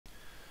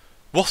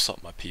What's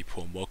up my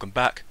people, and welcome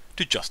back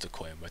to Just a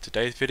Coin, where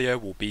today's video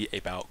will be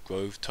about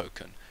Grove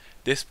token.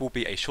 This will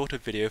be a shorter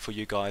video for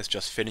you guys,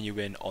 just filling you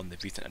in on the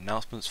recent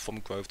announcements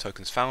from Grove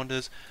token's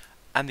founders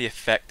and the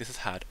effect this has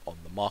had on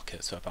the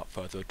market. So without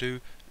further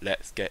ado,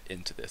 let's get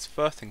into this.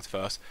 First things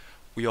first,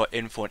 we are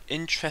in for an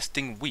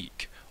interesting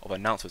week of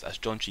announcements, as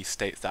John G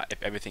states that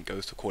if everything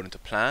goes according to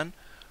plan,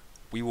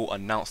 we will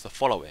announce the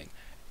following: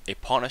 a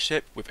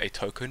partnership with a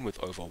token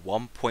with over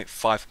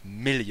 1.5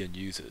 million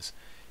users,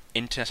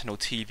 international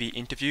TV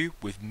interview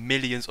with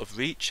millions of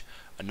reach,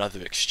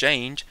 another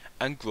exchange,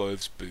 and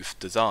Grove's booth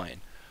design.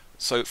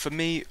 So for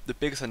me, the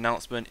biggest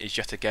announcement is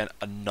yet again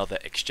another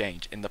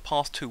exchange. In the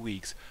past 2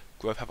 weeks,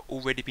 Grove have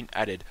already been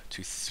added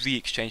to 3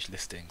 exchange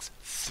listings,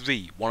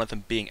 3, one of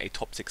them being a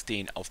top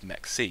 16 of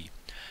MEXC,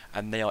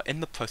 and they are in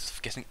the process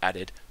of getting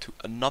added to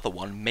another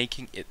one,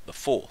 making it the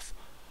 4th.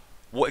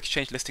 What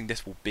exchange listing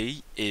this will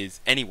be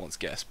is anyone's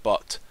guess,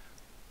 but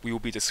we will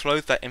be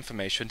disclosed that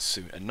information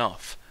soon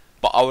enough.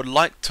 But I would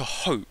like to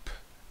hope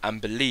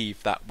and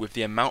believe that with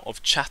the amount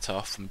of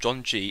chatter from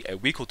John G a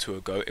week or two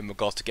ago in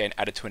regards to getting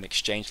added to an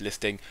exchange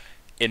listing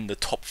in the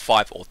top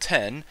 5 or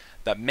 10,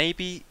 that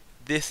maybe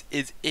this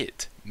is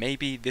it.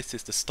 Maybe this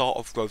is the start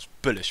of Grove's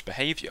bullish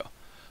behaviour.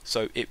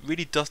 So it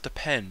really does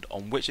depend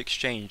on which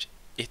exchange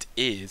it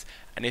is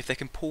and if they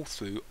can pull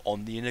through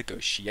on the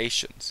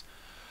negotiations.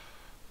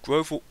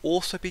 Grove will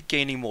also be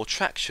gaining more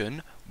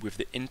traction with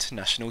the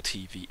international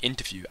TV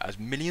interview, as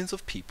millions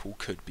of people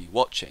could be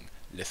watching,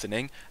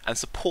 listening and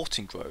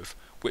supporting Grove,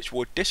 which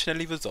will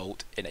additionally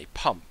result in a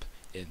pump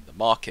in the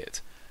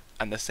market.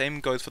 And the same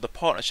goes for the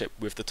partnership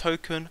with the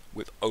token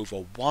with over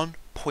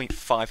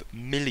 1.5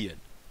 million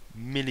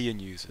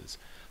users.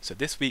 So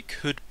this week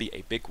could be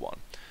a big one.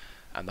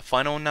 And the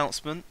final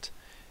announcement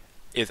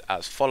is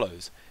as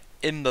follows: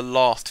 in the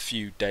last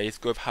few days,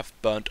 Grove have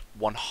burnt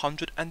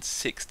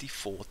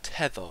 164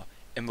 tether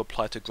in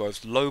reply to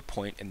Grove's low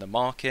point in the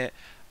market,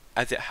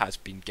 as it has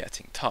been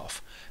getting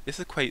tough. This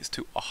equates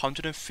to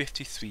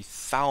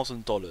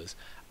 $153,000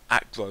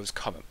 at Grove's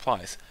current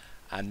price,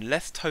 and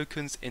less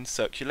tokens in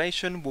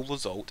circulation will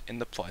result in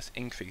the price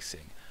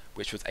increasing,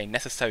 which was a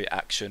necessary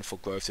action for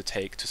Grove to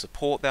take to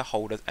support their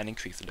holders and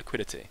increase the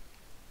liquidity.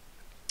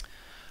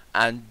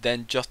 And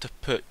then just to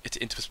put it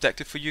into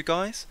perspective for you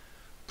guys,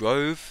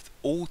 Grove's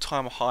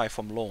all-time high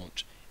from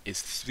launch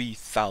is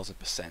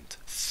 3,000%.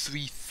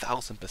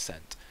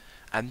 3,000%.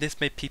 And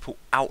this made people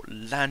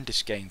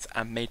outlandish gains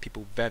and made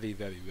people very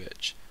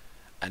rich.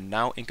 And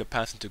now, in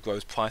comparison to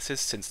Grove's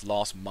prices since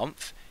last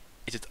month,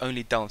 it is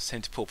only down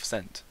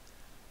 74%.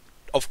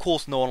 Of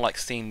course, no one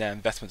likes seeing their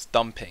investments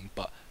dumping,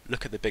 but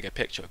look at the bigger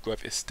picture.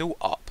 Grove is still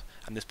up,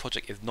 and this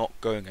project is not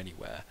going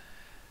anywhere.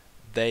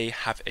 They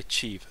have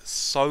achieved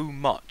so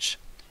much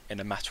in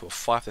a matter of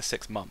 5 to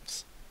 6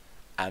 months,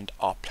 and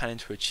are planning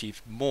to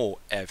achieve more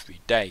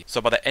every day. So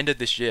by the end of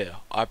this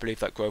year, I believe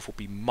that Grove will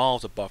be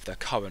miles above their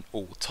current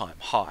all-time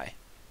high.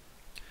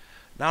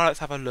 Now let's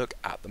have a look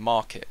at the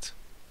market.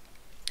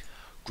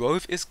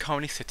 Grove is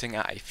currently sitting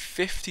at a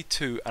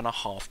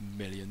 $52.5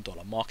 million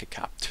market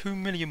cap, 2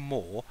 million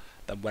more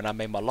than when I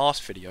made my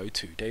last video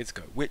 2 days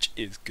ago, which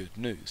is good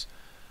news.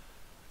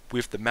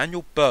 With the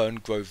manual burn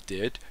Grove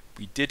did,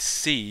 we did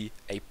see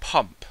a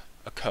pump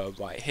occur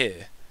right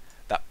here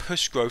that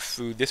pushed Grove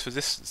through this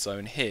resistance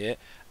zone here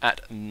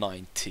at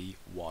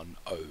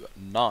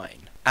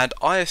 91.09. And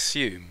I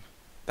assume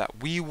that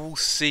we will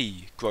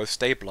see Grove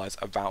stabilize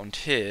around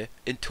here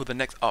until the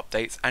next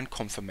updates and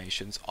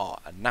confirmations are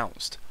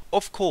announced.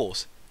 Of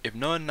course, if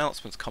no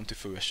announcements come to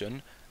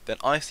fruition, then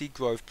I see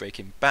Grove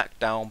breaking back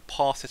down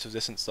past this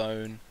resistance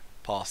zone,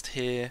 past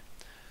here,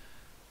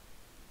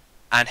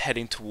 and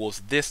heading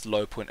towards this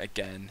low point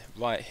again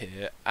right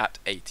here at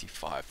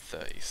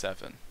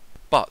 85.37.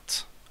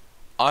 But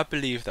I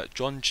believe that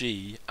John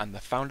G and the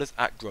founders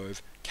at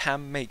Grove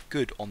can make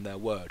good on their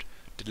word,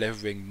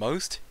 delivering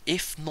most,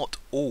 if not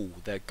all,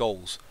 their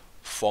goals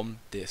from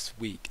this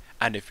week.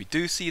 And if we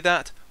do see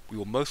that, we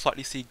will most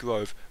likely see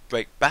Grove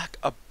break back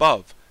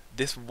above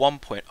this 1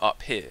 point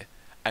up here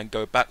and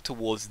go back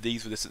towards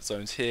these resistance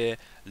zones here,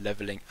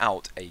 leveling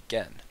out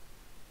again.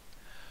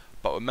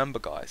 But remember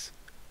guys,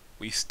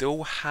 we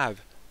still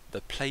have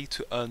the play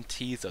to earn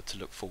teaser to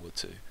look forward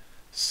to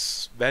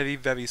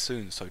very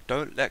soon, so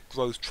don't let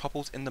Grove's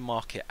troubles in the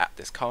market at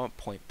this current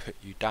point put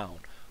you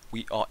down.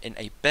 We are in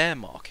a bear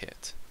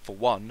market for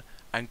one,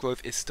 and Grove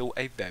is still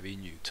a very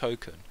new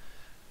token.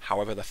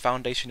 However, the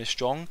foundation is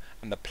strong,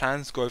 and the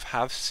plans Grove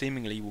have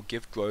seemingly will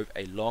give Grove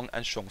a long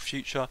and strong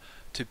future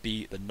to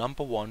be the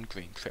 #1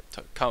 green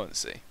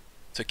cryptocurrency.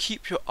 So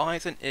keep your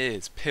eyes and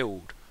ears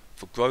peeled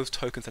for Grove's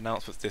tokens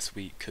announcements this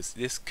week, because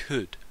this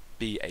could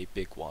be a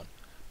big one.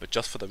 But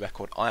just for the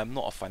record, I am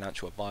not a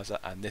financial advisor,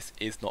 and this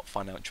is not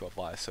financial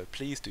advice, so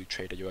please do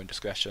trade at your own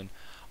discretion.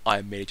 I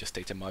am merely just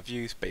stating my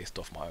views based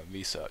off my own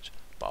research.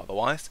 But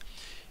otherwise,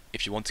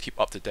 if you want to keep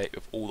up to date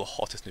with all the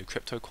hottest new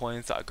crypto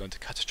coins that are going to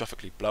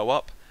catastrophically blow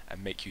up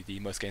and make you the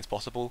most gains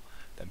possible,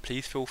 then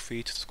please feel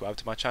free to subscribe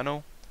to my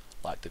channel,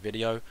 like the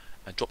video,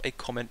 and drop a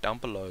comment down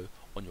below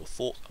on your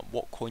thoughts on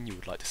what coin you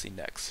would like to see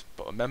next.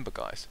 But remember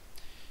guys,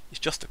 it's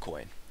just a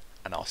coin,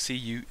 and I'll see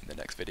you in the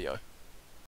next video.